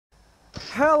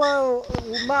Hello,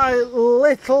 my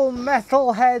little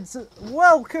metalheads.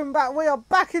 Welcome back. We are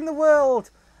back in the world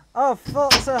of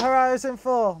Forza Horizon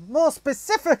 4. More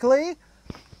specifically,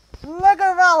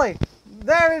 Lego Valley.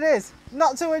 There it is.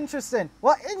 Not too interesting.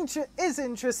 What is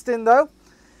interesting, though,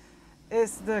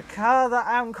 is the car that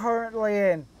I'm currently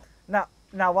in. Now,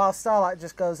 while Starlight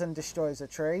just goes and destroys a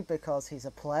tree because he's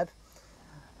a pleb,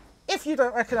 if you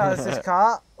don't recognise this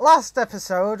car, last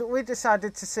episode we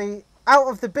decided to see, out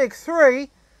of the big three,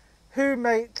 who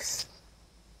makes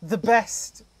the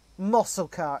best muscle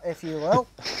car, if you will.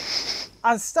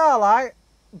 And Starlight,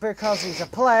 because he's a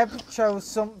pleb, chose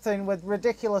something with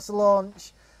ridiculous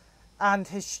launch, and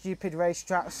his stupid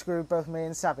racetrack screwed both me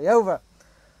and Savvy over.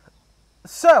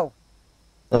 So,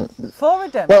 for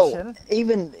redemption,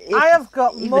 even if, I have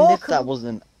got even more. if that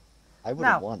wasn't, I would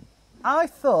have won. I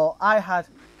thought I had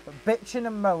bitching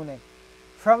and moaning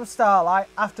from Starlight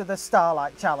after the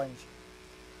Starlight challenge.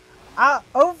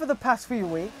 Over the past few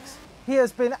weeks, he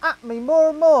has been at me more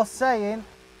and more saying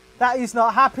that he's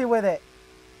not happy with it.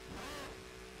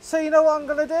 So you know what I'm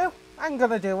going to do? I'm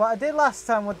going to do what I did last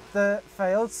time with the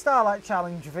failed Starlight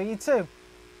Challenge V2.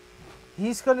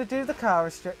 He's going to do the car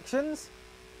restrictions,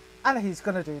 and he's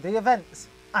going to do the events,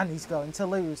 and he's going to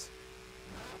lose.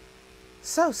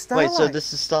 So Starlight... Wait, so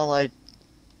this is Starlight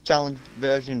Challenge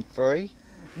version 3?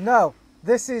 No,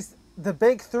 this is the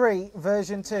Big 3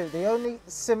 version 2. The only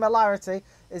similarity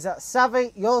is that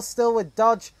Savvy, you're still with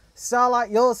Dodge,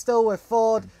 Starlight, you're still with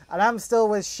Ford, and I'm still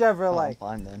with Chevrolet. Oh,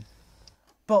 fine then.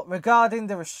 But regarding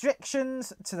the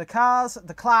restrictions to the cars,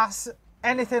 the class,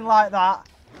 anything like that,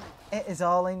 it is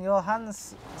all in your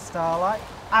hands, Starlight,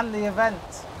 and the event.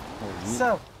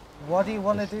 So, what do you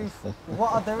want to do?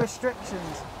 What are the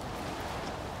restrictions?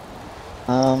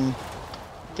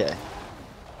 Okay.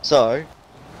 So,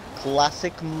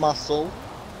 classic muscle.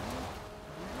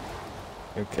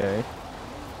 Okay.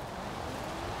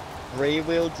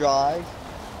 Rear-wheel drive.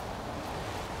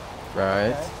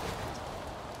 Right. Okay.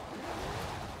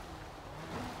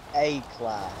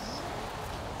 A-class.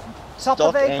 Top Stock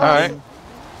of A class? engine.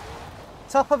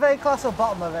 Top of A class or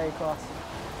bottom of A class?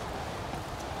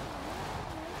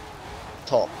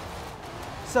 Top.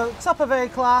 So, top of A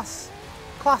class,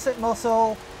 classic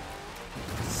muscle,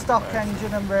 stock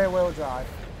engine and rear wheel drive.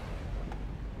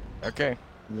 Okay.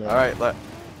 Yeah. All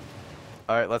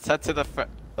right. Let's head to the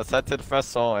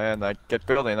festival and get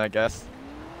building, I guess.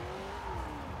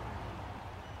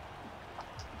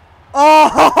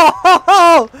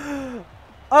 Oh!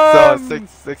 So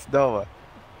six Nova.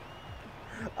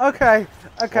 Okay.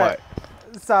 What?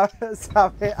 Sorry,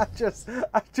 I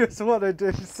just want to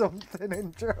do something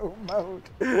in drone mode.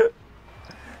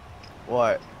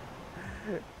 What?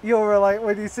 You'll relate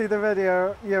when you see the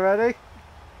video. You ready?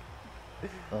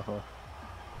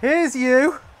 Here's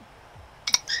you.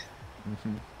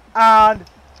 And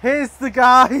here's the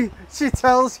guy she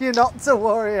tells you not to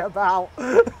worry about.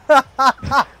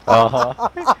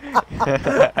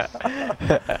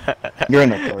 You're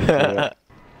not going to it.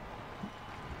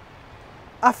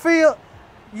 I feel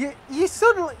you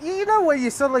suddenly, you know when you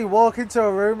suddenly walk into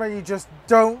a room and you just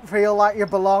don't feel like you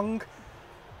belong.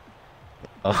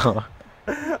 I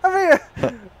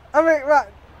mean, right,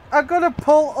 I'm gonna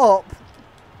pull up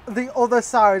the other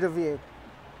side of you.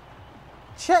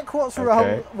 Check what's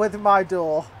wrong with my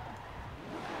door.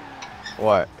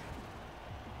 What?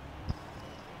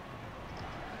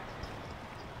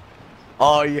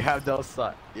 Oh, you have no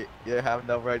side. You have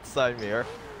no right side mirror.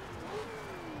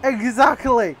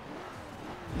 Exactly.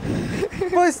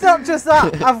 But it's not just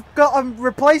that. I've got a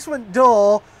replacement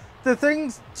door. The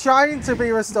thing's trying to be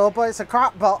restored, but it's a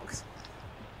crap box.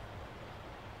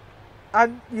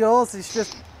 And yours is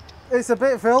just... It's a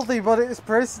bit filthy, but it's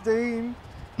pristine.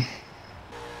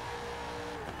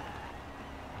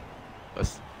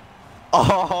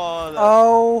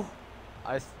 Oh.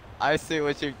 I see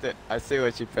what you did. I see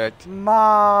what you picked.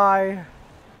 My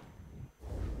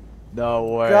No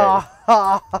way.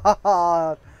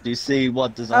 God. Do you see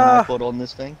what design I put on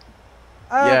this thing?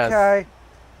 Okay.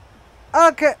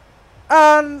 Okay.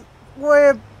 And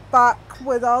we're back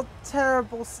with our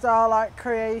terrible Starlight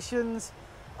creations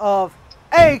of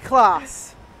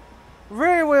A-Class,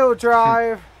 rear-wheel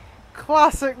drive,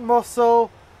 classic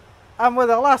muscle, and with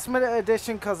a last-minute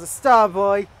addition because of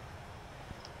Starboy,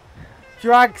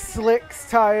 drag slicks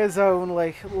tyres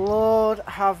only. Lord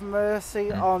have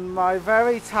mercy on my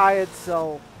very tired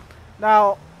soul.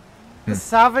 Now,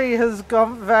 Savvy has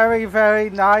gone very, very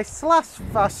nice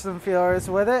 / Fast and Furious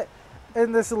with it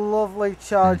in this lovely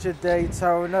Charger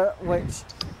Daytona, which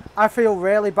I feel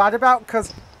really bad about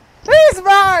because he's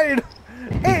mine!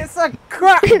 It's a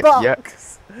crap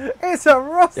box! It's a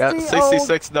rusty Yeah,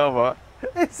 66 Nova.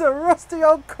 It's a rusty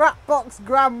old crapbox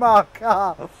grandma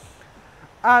car.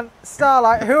 And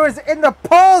Starlight, who is in the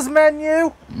pause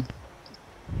menu.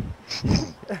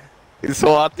 He's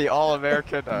on the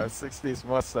all-American 60s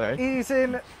Mustang. He's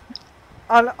in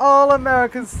an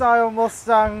all-American style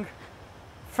Mustang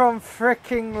from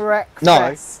fricking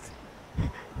Wreckfest.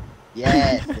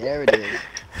 Yes, there it is.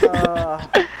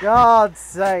 God's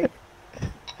sake.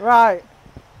 Right.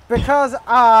 Because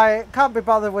I can't be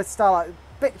bothered with Starlight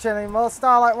bitch anymore.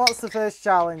 Starlight, what's the first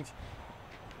challenge?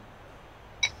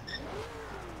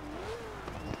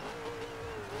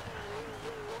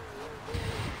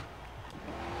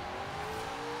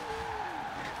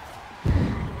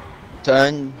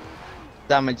 Turn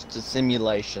damage to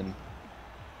simulation.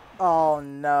 Oh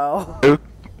no.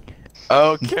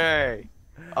 Okay.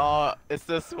 Is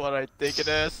this what I think it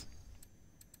is?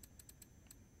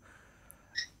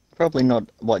 Probably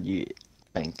not what you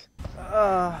think.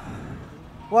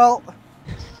 Well,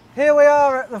 here we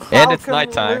are at the And it's Falcon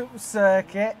nighttime. Loop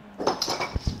Circuit,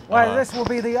 where this will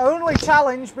be the only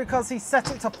challenge because he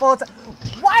set it to Forza.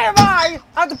 Why am I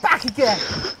at the back again?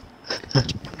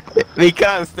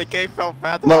 Because the game felt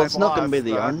bad that Well, I it's not gonna be lost,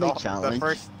 the only The challenge.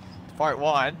 first part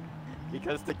 1.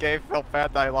 Because the game felt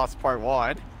bad that I lost part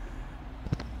 1.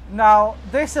 Now,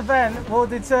 this event will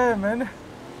determine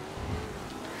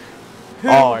who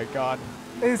Oh my god.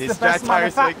 is These the best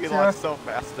tires make me manufacturer. launch so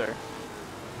faster.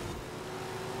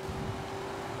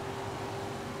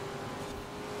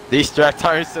 These track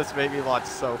tires just made me launch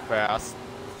so fast.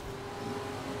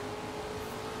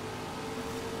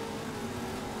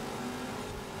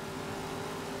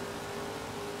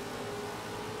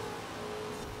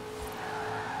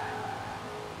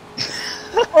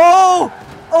 Oh!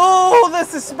 Oh, the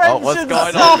suspension Oh, what's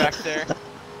going on stop! back there?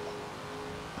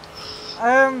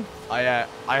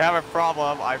 I have a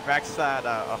problem. I maxed at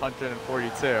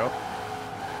 142.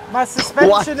 My suspension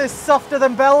What? is softer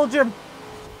than Belgium.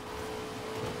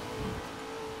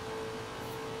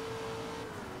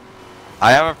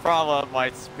 I have a problem.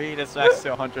 My speed is maxed to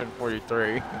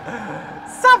 143.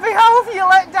 Savvy, how have you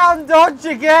let down Dodge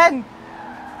again?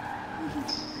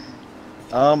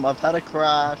 I've had a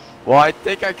crash. Well, I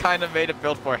think I kind of made it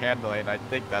built for handling. I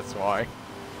think that's why.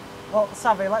 Well,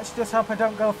 Savvy, let's just hope I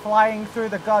don't go flying through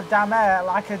the goddamn air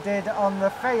like I did on the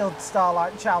failed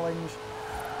Starlight Challenge.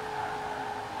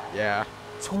 Yeah.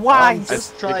 Twice!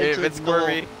 Just The try game, to it's ignore.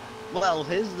 squirmy. Well,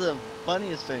 here's the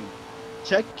funniest thing.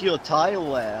 Check your tire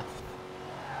wear.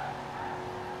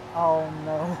 Oh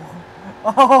no.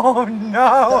 Oh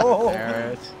no!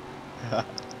 There it.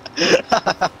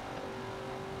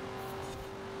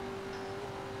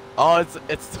 Oh,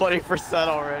 it's 20%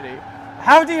 already.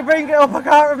 How do you bring it up? I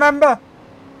can't remember.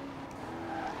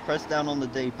 Press down on the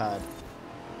D-pad.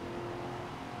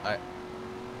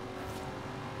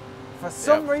 For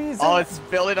some Yep. reason, Oh, it's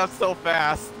filling up so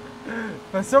fast.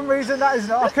 for some reason that is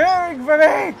not occurring for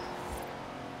me.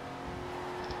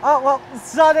 Oh well,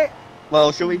 sod it.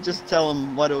 Well, should we just tell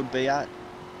him what it would be at?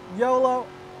 YOLO.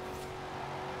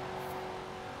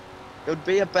 It would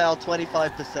be about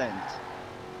 25%.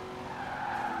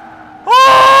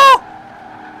 Oh!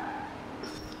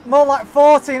 More like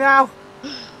 40 now.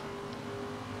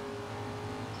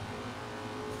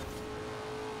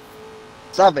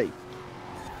 Savvy.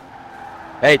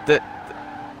 Hey,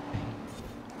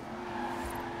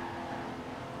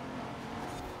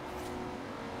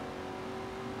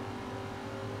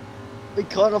 We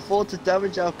can't afford to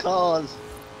damage our cars.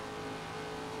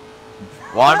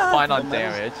 well, I'm fine The on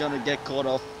metal's damage. gonna get caught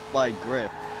off by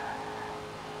grip.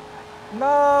 No,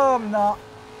 I'm not.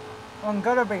 I'm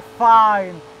gonna be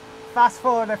fine. Fast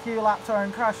forward a few laps or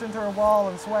and crash into a wall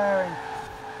and swearing.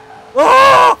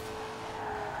 Oh!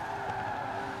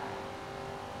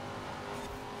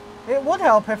 It would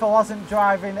help if I wasn't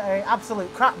driving a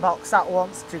absolute crapbox that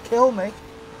wants to kill me.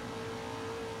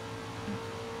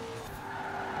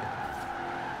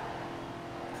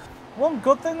 One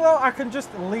good thing though, I can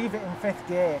just leave it in 5th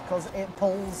gear because it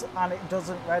pulls and it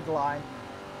doesn't redline.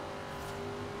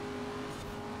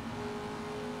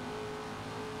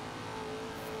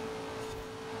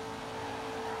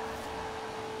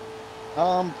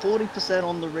 40%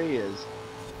 on the rears.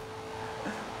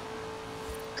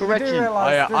 Correction.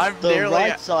 realise yeah, this- I'm The nearly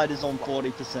right at, side is on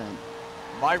 40%.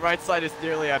 my right side is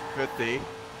nearly at 50.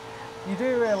 You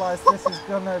do realise this is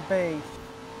gonna be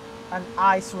an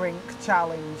ice rink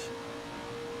challenge.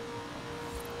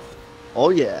 Oh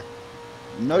yeah.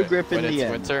 No grip in when the it's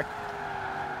end. winter.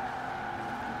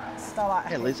 Starlight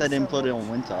Yeah, at least hates I didn't so put it much. on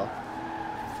winter.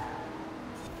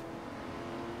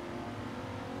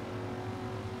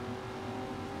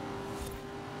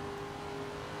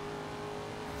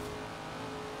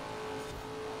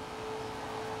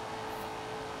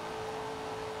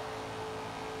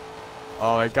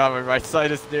 Oh my god, my right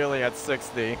side is nearly at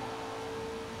 60.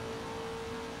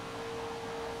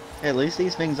 Hey, at least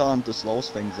these things aren't the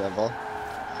slowest things ever.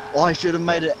 Oh, I should have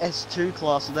made it S2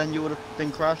 class, so then you would have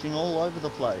been crashing all over the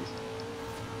place.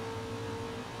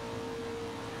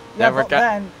 Yeah, Never but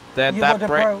got- then you that would have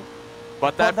break- broke.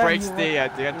 But that then breaks you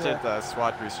the would- engine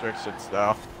SWAT restrictions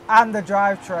though. And the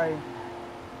drivetrain.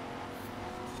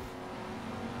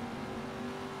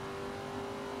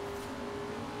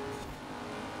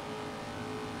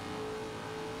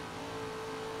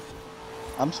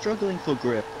 I'm struggling for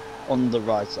grip on the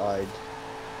right side.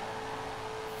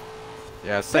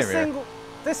 Yeah, same here.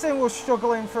 This thing was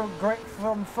struggling for grip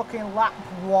from fucking lap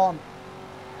 1.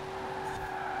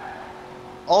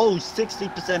 Oh,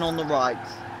 60% on the right.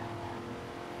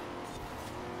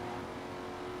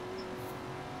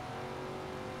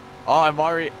 Oh, I'm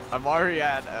already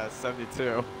at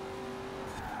 72.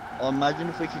 Oh, imagine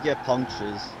if we could get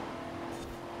punctures.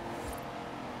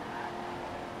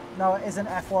 No, it isn't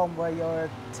F1 where you're a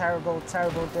terrible,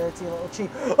 terrible, dirty little cheat.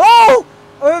 Oh!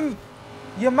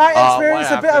 You might experience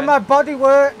a bit of my body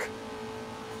work.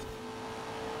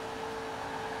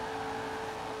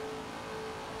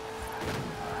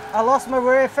 I lost my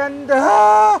rear fender.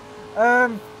 Yeah,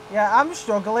 I'm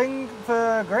struggling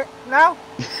for grip now.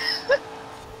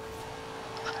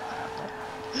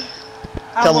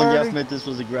 Come on, Yasmin, this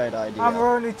was a great idea. I'm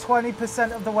only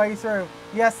 20% of the way through.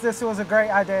 Yes, this was a great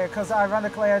idea because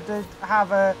ironically I did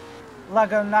have a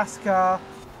Lego NASCAR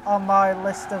on my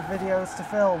list of videos to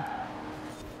film.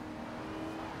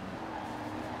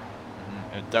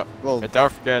 And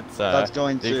don't forget that's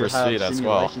going Need to for have Speed as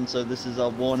well. simulation, so this is a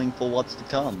warning for what's to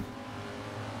come.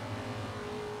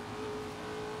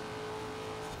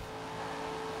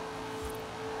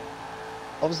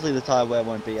 Obviously the tire wear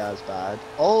won't be as bad.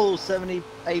 Oh,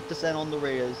 78% on the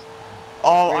rears.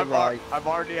 Oh, Rear I'm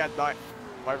already at 9.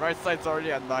 My right side's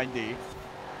already at 90.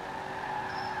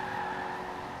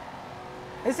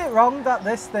 Is it wrong that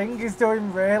this thing is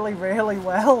doing really, really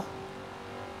well?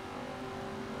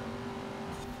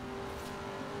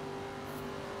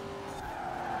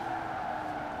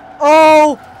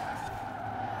 Oh!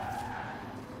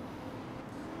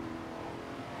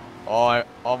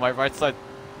 Oh, my right side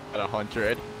at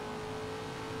 100.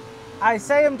 I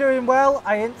say I'm doing well,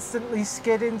 I instantly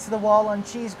skid into the wall and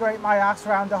cheese grate my ass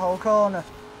round the whole corner.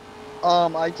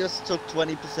 I just took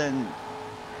 20%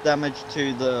 damage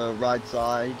to the right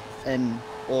side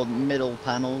or middle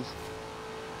panels.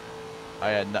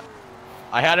 I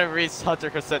hadn't reached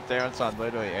 100% damage on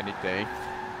literally anything.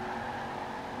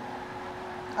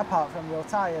 Apart from your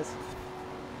tires.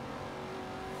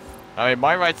 I mean,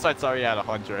 my right side's already at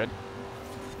 100.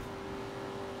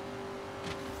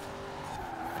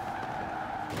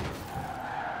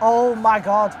 Oh my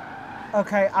god.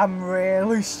 Okay, I'm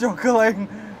really struggling.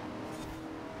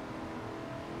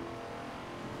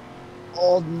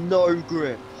 Oh, no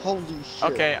grip. Holy shit.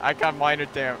 Okay, I got minor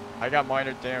damage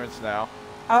now.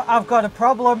 I've got a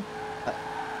problem.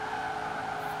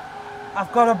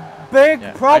 I've got a big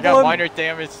problem. I got minor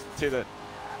damage to the...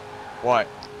 What?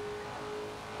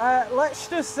 Let's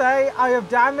just say I have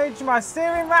damaged my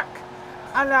steering rack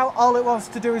and now all it wants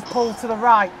to do is pull to the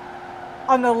right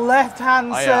on the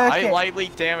left-hand circuit. I lightly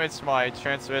damaged my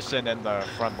transmission in the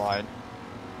front line.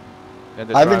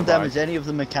 I haven't damaged any of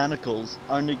the mechanicals,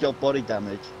 only got body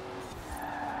damage.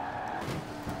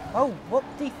 Oh, what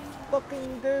the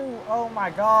fucking do? Oh my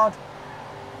god.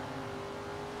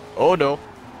 Oh no.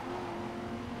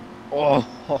 Oh,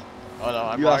 Oh no,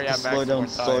 I'm you have already to at slow down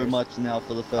maximum so tires. much now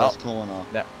for the first corner.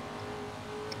 No.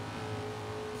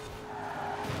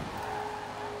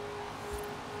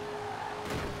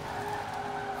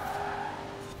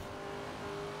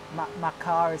 My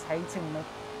car is hating me.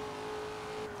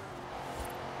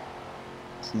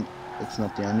 It's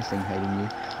not the only thing hating you.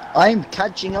 I'm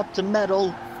catching up to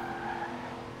metal.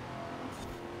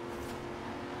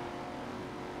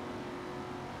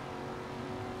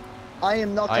 I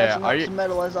am not catching up to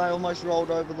metal as I almost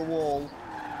rolled over the wall.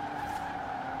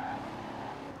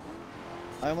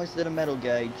 I almost did a metal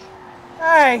gauge.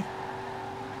 Hey!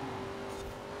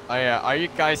 Oh yeah, are you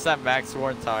guys at max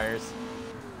worn tires?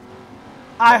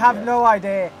 I have no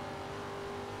idea.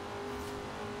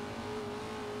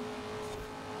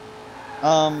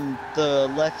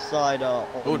 The left side are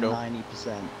on 90%.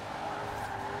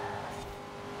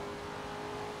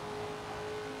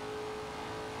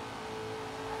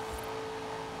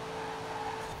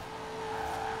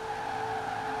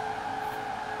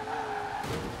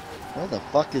 Where the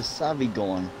fuck is Savvy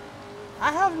going?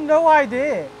 I have no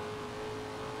idea.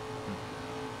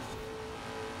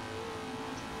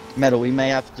 Metal, we may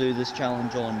have to do this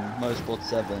challenge on Motorsport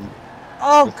 7.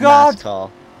 Oh with God!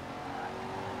 NASCAR.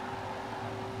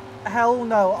 Hell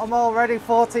no! I'm already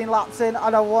 14 laps in,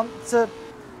 and I want to.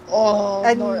 Oh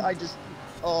And no! I just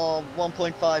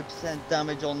 1.5%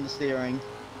 damage on the steering.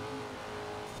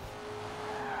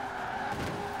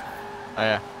 Oh,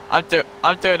 yeah.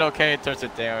 I'm doing okay in terms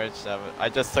of damage. I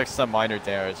just took some minor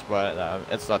damage, but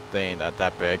it's nothing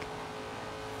that big.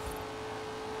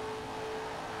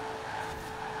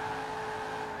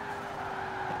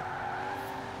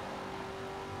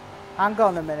 hang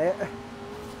on a minute.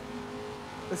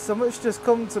 There's so much just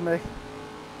come to me.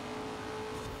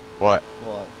 What?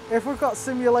 What? If we've got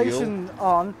simulation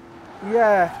on,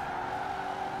 yeah.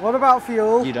 What about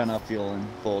fuel? You don't have fuel in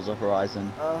Forza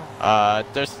Horizon.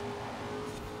 There's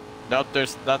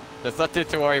nothing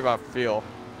to worry about fuel.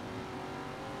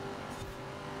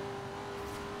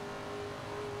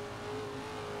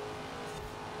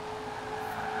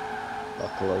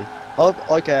 Luckily. Oh,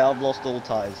 okay. I've lost all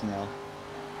tires now.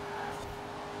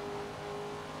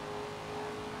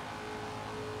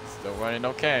 Still running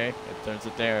okay in terms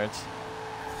of damage.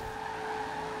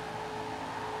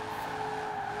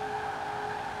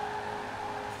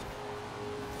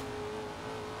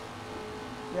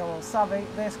 Yeah, well, Savvy,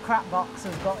 this crap box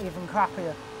has got even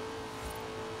crappier.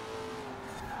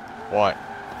 What?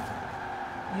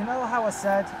 You know how I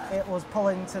said it was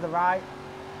pulling to the right?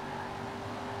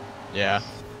 Yeah.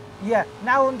 Yeah,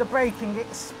 now under braking,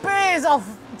 it spears off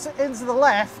into the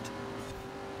left.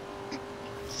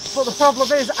 But the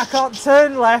problem is, I can't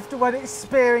turn left when it's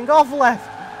spearing off left.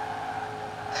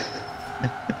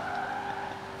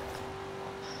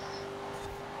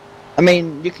 I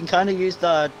mean, you can kind of use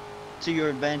that to your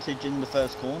advantage in the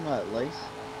first corner, at least.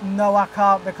 No, I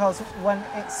can't, because when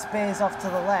it spears off to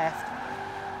the left,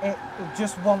 it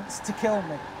just wants to kill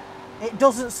me. It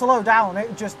doesn't slow down,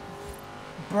 it just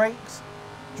brakes,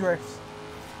 drifts.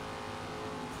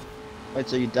 Wait,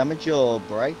 so you damage your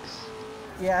brakes?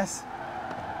 Yes.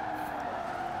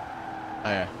 Oh,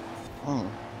 yeah. Oh.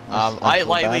 I feel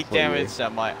lightly bad for you. damaged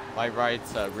my right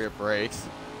rear brakes.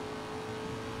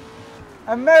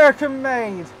 American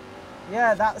made.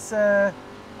 Yeah, that's a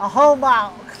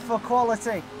hallmark for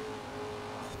quality.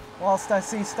 Whilst I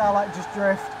see Starlight just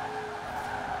drift.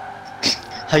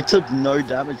 I took no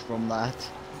damage from that.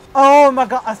 Oh my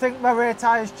god, I think my rear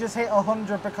tyres just hit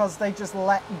 100 because they just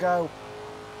let go.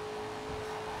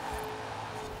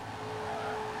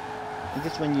 I think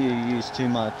it's when you use too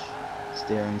much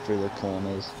steering through the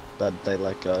corners that they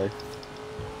let go.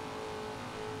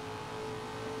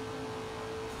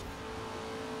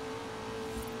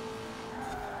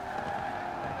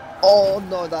 Oh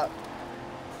no, that...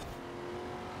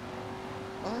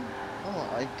 Oh,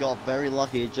 I got very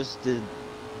lucky. It just did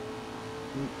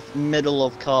middle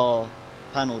of car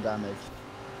panel damage.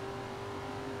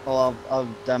 Oh,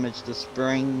 I've damaged the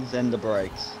springs and the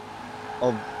brakes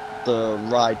of the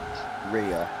right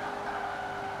rear.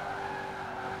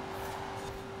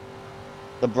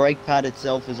 The brake pad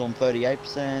itself is on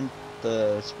 38%,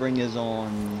 the spring is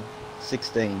on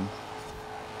 16%.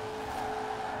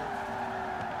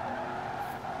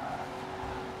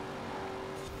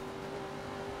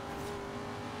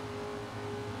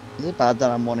 Is it bad that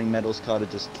I'm wanting Metal's car to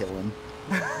just kill him?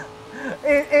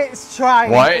 It's trying.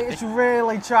 What? It's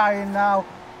really trying now.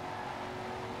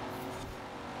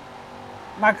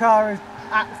 My car is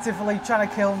actively trying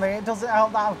to kill me. It doesn't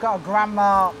help that I've got a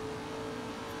grandma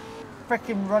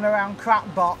freaking run around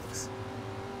crap box.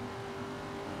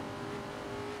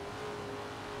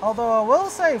 Although I will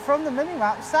say, from the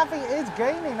minimap, Savvy is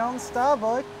gaining on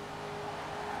Starboy.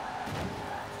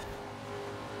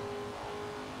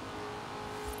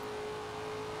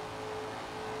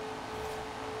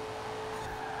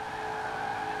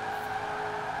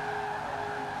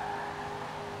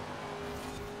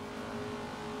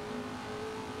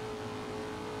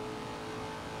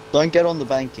 Don't get on the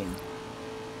banking.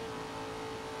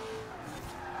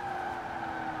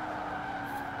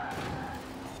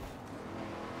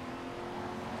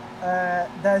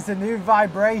 There's a new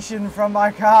vibration from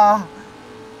my car.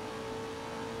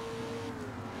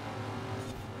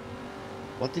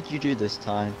 What did you do this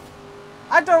time?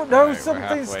 I don't know, Alright, we're something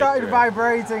halfway started through.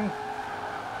 vibrating.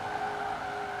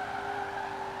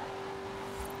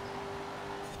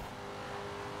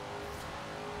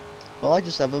 Well, I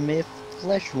just have a mere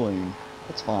flesh wound.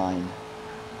 That's fine.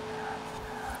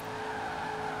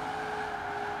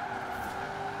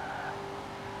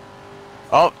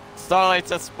 Oh, Starlight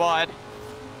just spawned.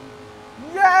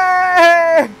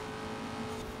 Yay!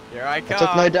 Here I I come.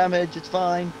 took no damage, it's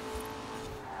fine.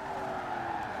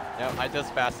 Yep, I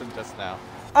just passed him just now.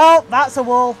 Oh, that's a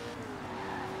wall.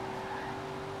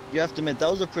 You have to admit, that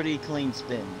was a pretty clean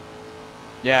spin.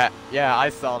 Yeah, yeah, I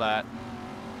saw that.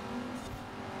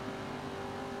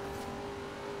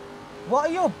 What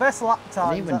are your best lap I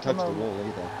times didn't even at the touch the moment? wall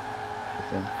either. I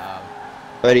think. Um,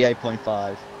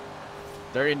 38.5.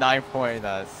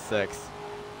 39.6.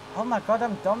 Oh my god,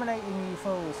 I'm dominating you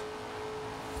fools.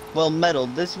 Well, metal.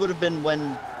 This would have been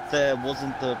when there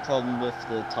wasn't the problem with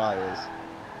the tires.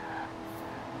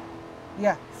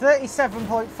 Yeah,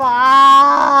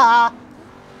 37.5.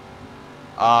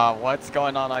 What's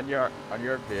going on your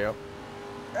view?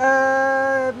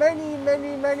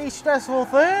 Many stressful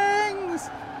things.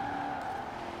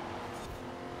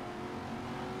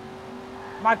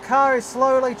 My car is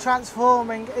slowly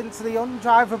transforming into the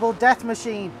undrivable death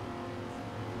machine.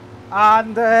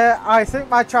 And I think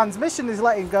my transmission is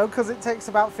letting go because it takes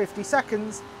about 50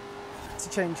 seconds to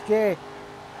change gear.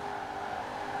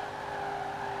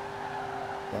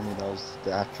 Tell me that was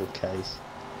the actual case.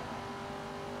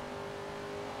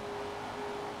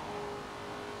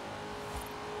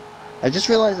 I just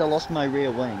realized I lost my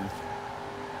rear wing.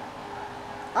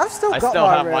 I've still I got still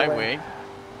my have rear my wing. wing.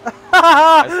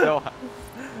 I still ha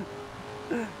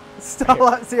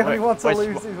Starlight's the only Wait, one to which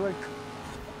lose one- his wing.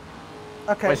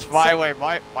 Okay. Which my way,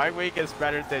 my wing is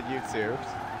better than YouTube's.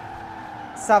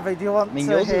 Savvy, do you want I mean,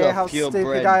 to yours is hear a how purebred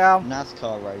stupid I am?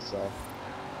 NASCAR racer.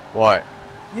 What?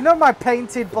 You know my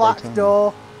painted black Daytona.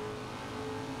 door?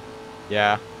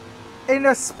 Yeah. In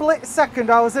a split second,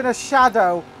 I was in a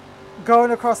shadow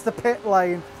going across the pit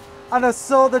lane. And I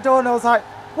saw the door and I was like,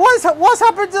 what's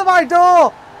happened to my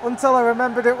door? Until I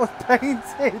remembered it was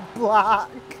painted black.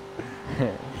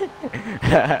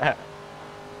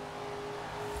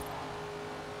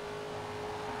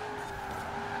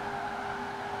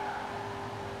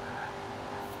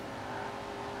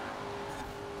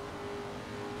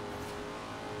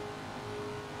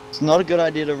 It's not a good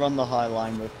idea to run the high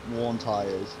line with worn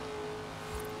tires.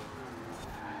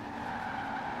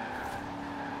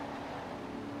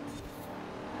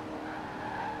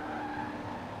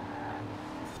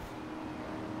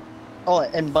 Oh,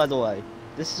 and by the way,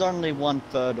 this is only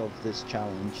 1/3 of this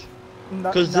challenge.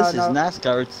 Because this is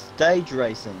NASCAR, it's stage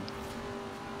racing.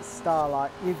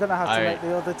 Starlight, you're going to have to make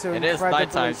the other two It is incredibly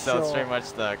nighttime, so it's short. pretty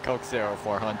much the Coke Zero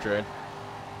 400.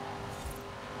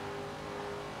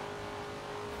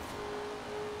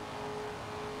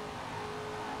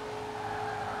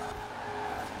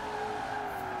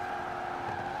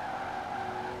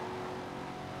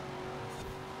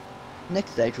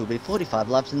 Next stage will be 45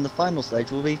 laps and the final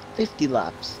stage will be 50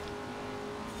 laps.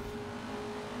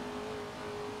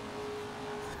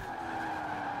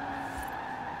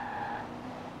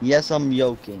 Yes, I'm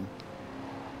yoking.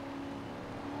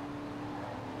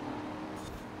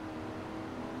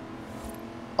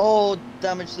 Oh,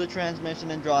 damage to the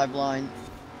transmission and driveline.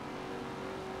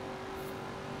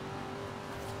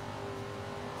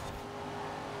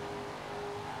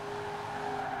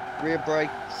 Rear brake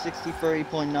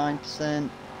 63.9%.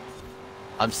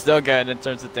 I'm still good in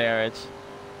terms of damage.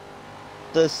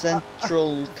 The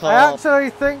central I car. actually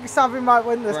think Savvy might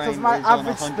win this because Brain my is on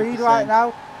average speed 100%. right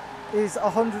now is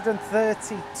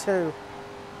 132.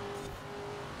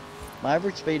 My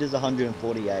average speed is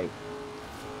 148.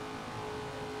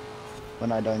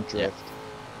 When I don't drift.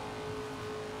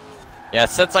 Yeah,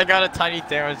 since I got a tiny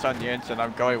damage on the engine,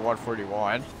 I'm going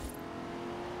 141.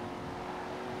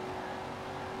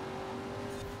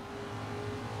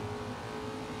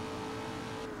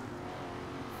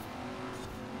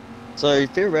 So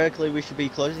theoretically we should be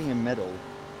closing in middle.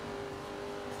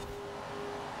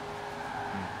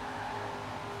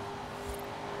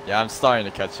 Yeah, I'm starting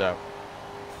to catch up.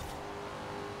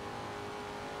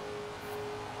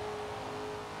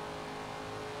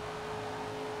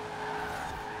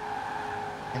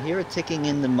 I hear it ticking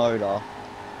in the motor.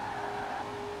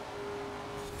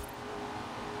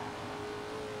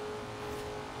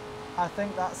 I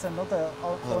think that's another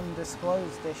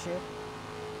undisclosed issue.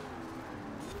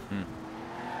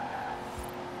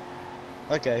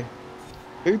 Okay.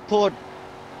 Who poured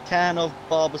can of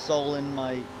Barbasol in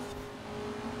my...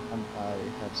 I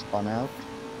have spun out.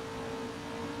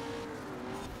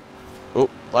 Oh,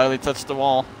 lightly touched the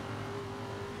wall.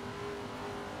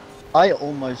 I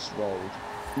almost rolled.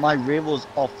 My rear was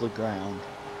off the ground.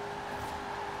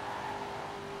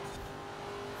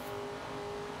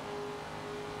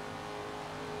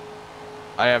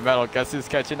 I am metal. Guess who's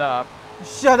catching up?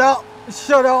 Shut up!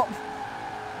 Shut up!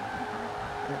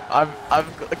 I'm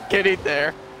getting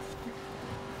there.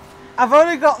 I've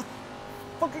only got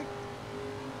fucking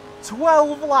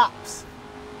 12 laps.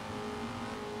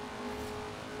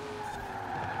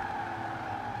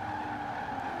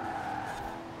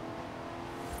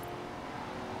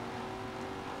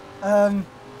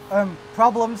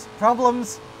 Problems.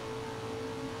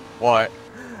 What?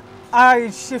 I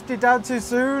shifted down too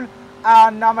soon,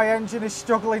 and now my engine is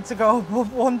struggling to go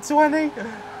above 120.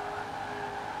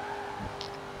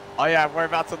 Oh yeah, we're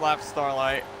about to lap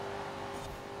Starlight.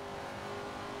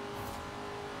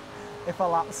 If I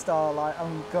lap Starlight,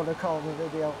 I'm gonna call the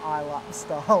video I lap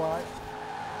Starlight.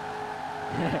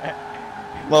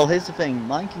 Well, here's the thing.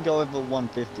 Mine can go over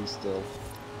 150 still.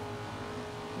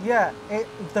 Yeah,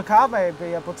 the car may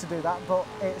be able to do that, but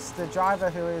it's the driver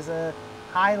who is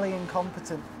highly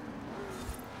incompetent.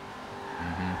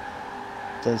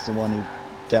 There's the one who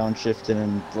downshifted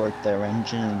and broke their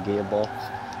engine and gearbox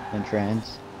and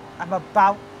trans. I'm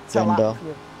about to Gender. lap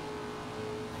you.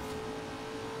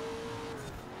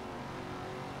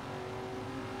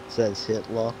 Says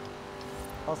Hitler.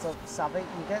 Also, Savvy,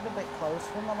 you're getting a bit close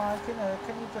from the mic, you know,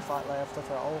 can you just like lay off the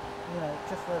throttle, you know,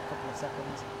 just for a couple of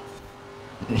seconds?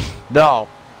 No.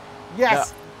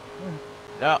 Yes!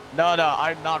 No,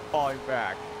 I'm not falling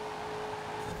back.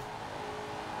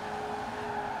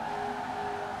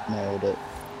 Nailed it.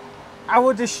 I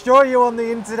will destroy you on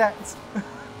the internet!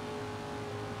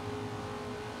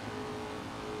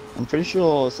 I'm pretty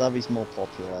sure Savvy's more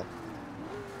popular.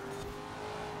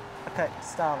 Okay,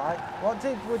 Starlight, what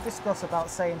did we discuss about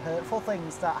saying hurtful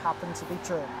things that happen to be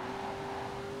true?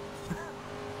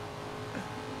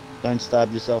 Don't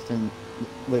stab yourself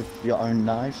with your own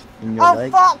knife in your Oh,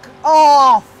 leg. fuck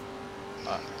off!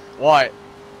 What?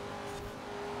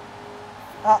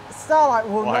 Starlight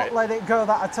will What? not let it go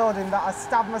that I told him that I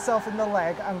stabbed myself in the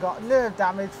leg and got nerve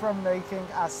damage from making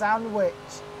a sandwich.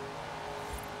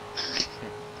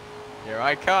 Here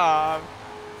I come.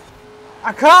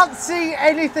 I can't see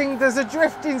anything, there's a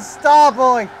drifting star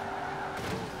boy!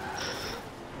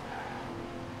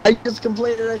 I just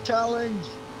completed a challenge!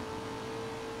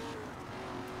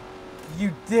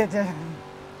 You didn't.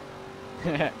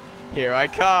 Here I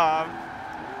come.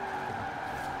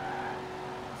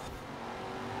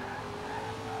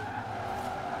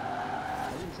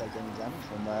 I didn't take any damage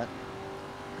from that.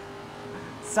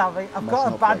 Savvy, I've Must got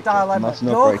a not bad break check. dilemma. Must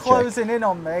not You're break check. closing in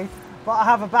on me, but I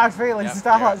have a bad feeling Yep,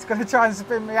 Starlight's going to try and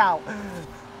spin me out.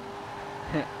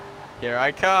 Here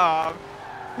I come.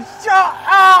 Shut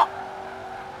up!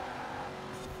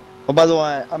 Oh, by the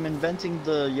way, I'm inventing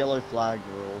the yellow flag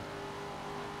rule.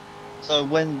 So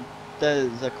when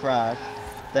there's a crash,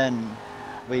 then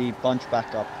we bunch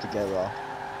back up together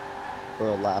for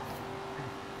a lap.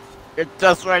 It's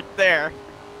just right there.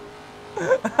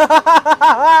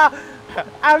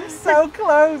 I'm so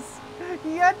close,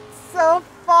 yet so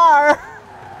far.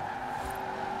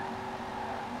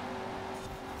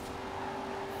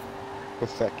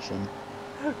 Perfection.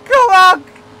 Come on,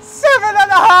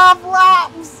 7.5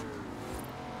 laps.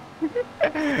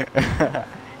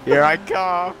 Here I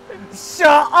come.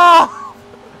 Shut up!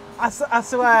 I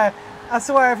swear,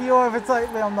 if you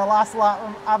overtake me on the last lap,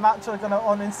 I'm actually going to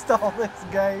uninstall this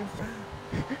game.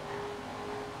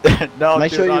 No,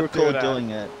 Make do sure you not record that. doing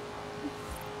it.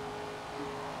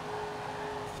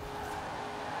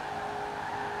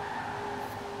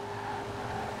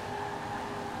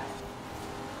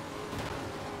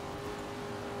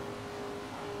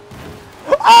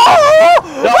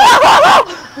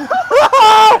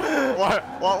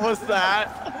 What was that?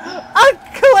 I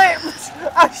clipped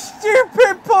a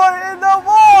stupid point in the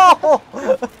wall!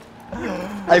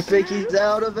 I think he's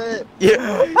out of it!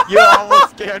 You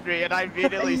almost scared me and I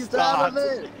immediately He's out stopped. of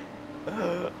it!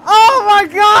 Oh my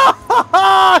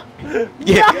god!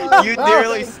 Yeah, you Oh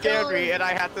nearly my scared God. me and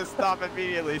I had to stop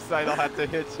immediately so I don't have to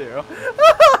hit you.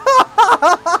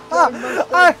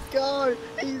 Go!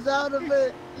 He's out of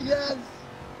it! Yes!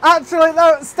 Actually,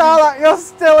 no, Starlight, you're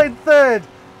still in third.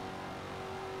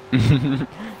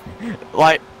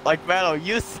 like Metal,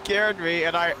 you scared me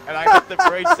and I hit the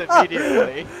brakes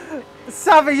immediately.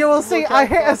 Savvy, you will see Look I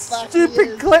how hit a far back he stupid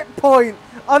is. clip point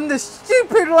on the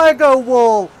stupid Lego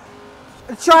wall,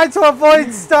 trying to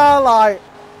avoid Starlight.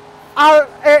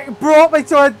 It brought me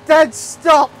to a dead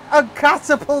stop and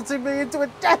catapulted me into a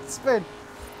death spin.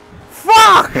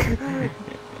 Fuck!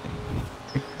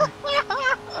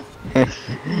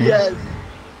 Yes!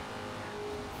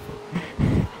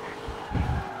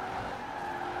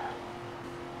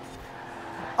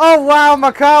 Oh wow,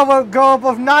 my car won't go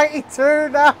above 92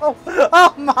 now.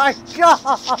 Oh my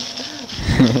god!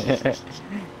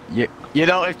 You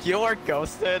know, if you were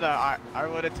ghosted, I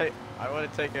would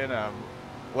have taken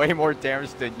way more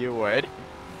damage than you would.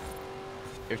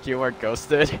 If you were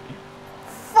ghosted.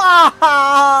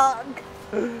 Fuck!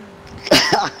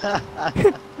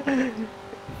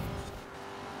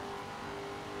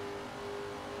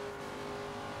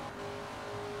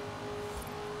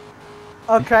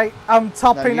 Okay, I'm No,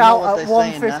 topping you know out what at they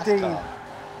say in 115. NASCAR.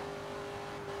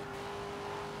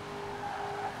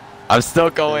 I'm still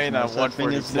There's going no such thing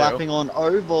as 142. lapping on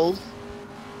ovals.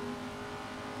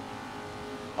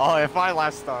 Oh, if I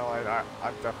lap Starlight,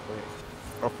 I'm definitely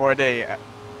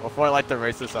before like the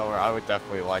race is over, I would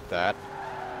definitely like that.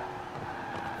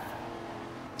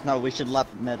 No, we should lap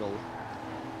metal.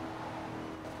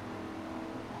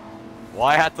 Well,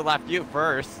 I had to lap you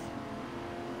first.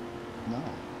 No.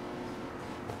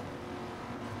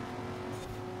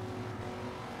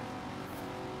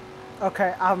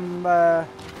 Okay, I'm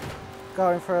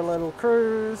going for a little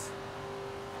cruise.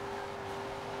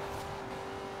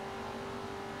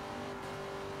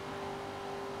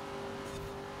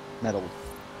 Metal.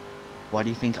 Why do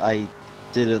you think I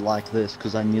did it like this?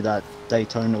 Because I knew that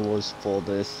Daytona was for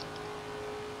this.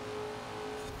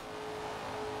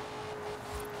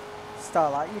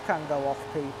 Starlight, you can go off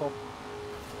people.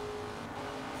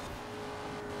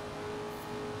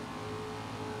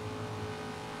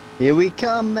 Here we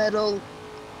come, Metal!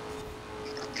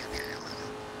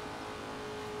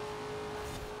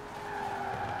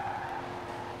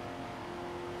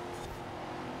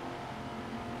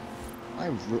 I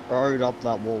rode up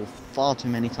that wall far too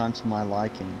many times for my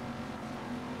liking.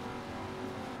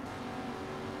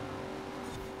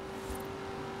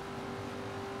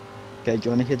 Okay, do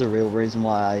you want to hear the real reason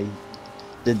why I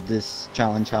did this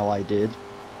challenge how I did?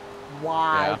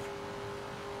 Why? Yeah.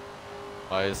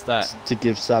 Why is that? Just to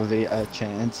give Savvy a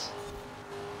chance.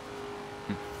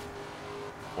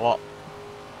 Well,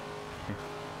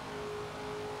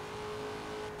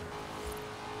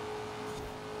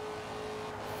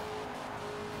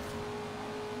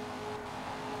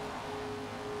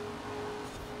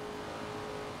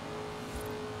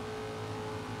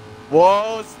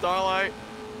 whoa, Starlight!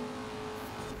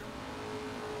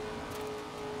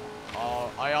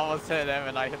 Oh, I almost hit him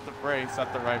and I hit the brakes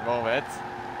at the right moment.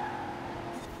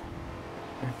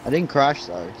 I didn't crash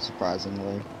though,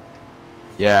 surprisingly.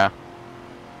 Yeah.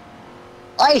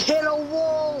 I hit a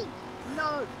wall!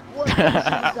 No! What is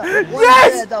that? Why Yes!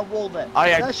 is there that wall there?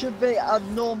 I- That should be a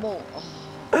normal...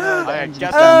 Oh, no, the I engine's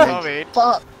guess damaged. I'm coming.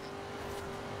 Fuck!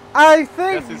 I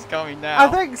think Guess who's coming now?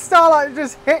 I think Starlight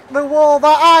just hit the wall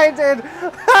that I did.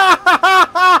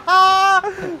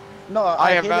 No,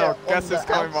 I am hit metal. it on Guess who's the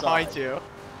coming outside. behind you?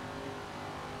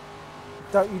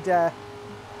 Don't you dare.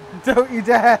 Don't you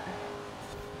dare.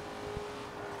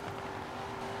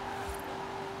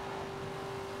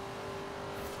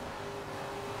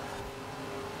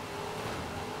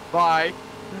 Bye.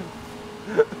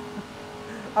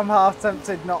 I'm half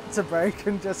tempted not to brake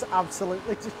and just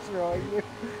absolutely destroy you.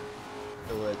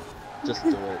 Do it. Just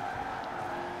do it.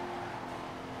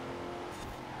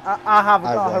 I haven't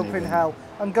I got a won't hope in even- hell.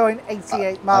 I'm going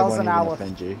 88 I miles won't an even hour.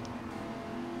 offend you.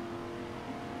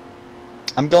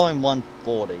 I'm going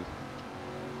 140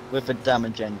 with a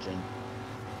damaged engine.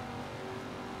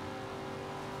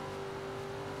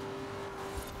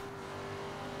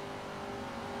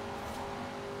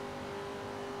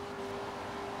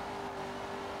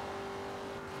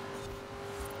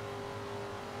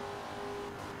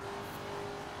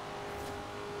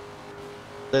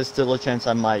 There's still a chance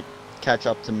I might catch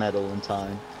up to metal in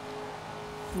time.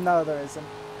 No, there isn't.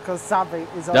 Because Savvy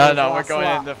is on No, his no, we're last going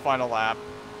lap. in the final lap.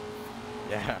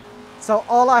 Yeah. So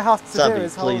all I have to Savvy, do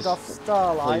is hold please- off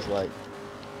Starlight Please wait.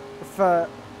 for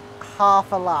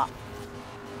half a lap.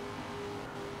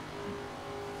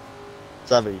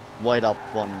 Savvy, wait up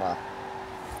one lap.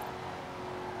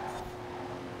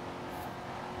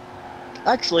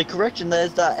 Actually, correction,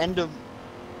 there's that end of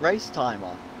race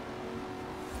timer.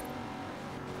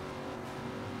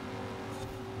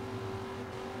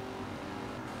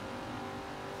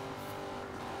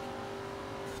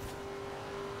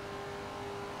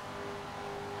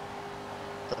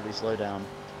 Savvy, slow down.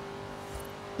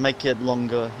 Make it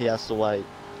longer, he has to wait.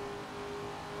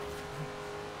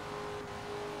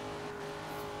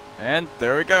 And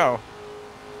there we go.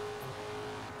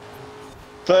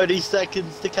 30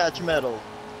 seconds to catch metal.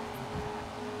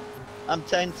 I'm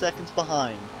 10 seconds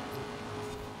behind.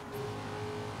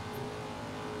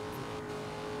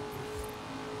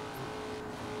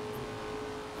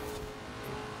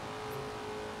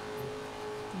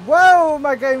 Whoa,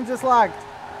 my game just lagged.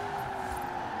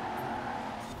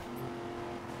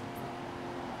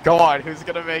 Go on, who's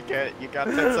gonna make it? You got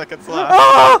 10 seconds left.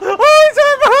 Oh, he's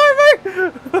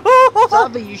right behind me.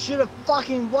 Savvy, you should have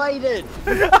fucking waited!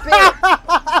 You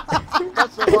bitch!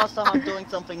 That's the last time I'm doing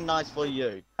something nice for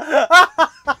you.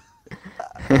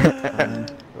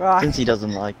 Right. Since he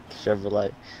doesn't like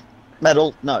Chevrolet.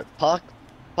 Metal, no, park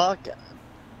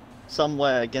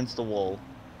somewhere against the wall.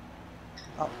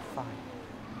 Oh, fine.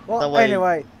 Well, That way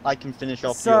anyway, I can finish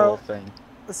off so- your thing.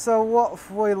 so what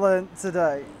have we learnt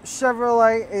today?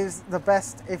 Chevrolet is the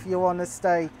best if you want to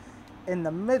stay in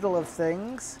the middle of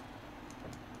things.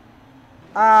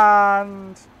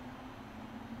 And,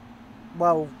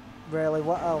 well, really,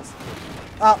 what else?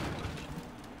 Oh,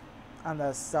 and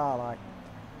there's Starlight.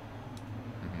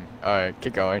 Alright,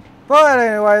 keep going. But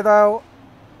anyway, though,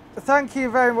 thank you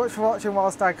very much for watching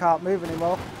whilst I can't move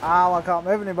anymore. Ow, I can't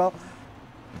move anymore.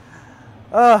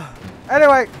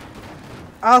 Anyway,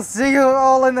 I'll see you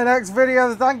all in the next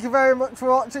video. Thank you very much for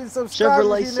watching. Subscribe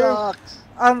Chevrolet if you're new, sucks.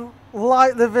 and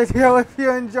like the video if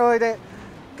you enjoyed it.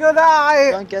 Good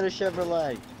night. Don't get a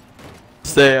Chevrolet.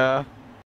 See ya.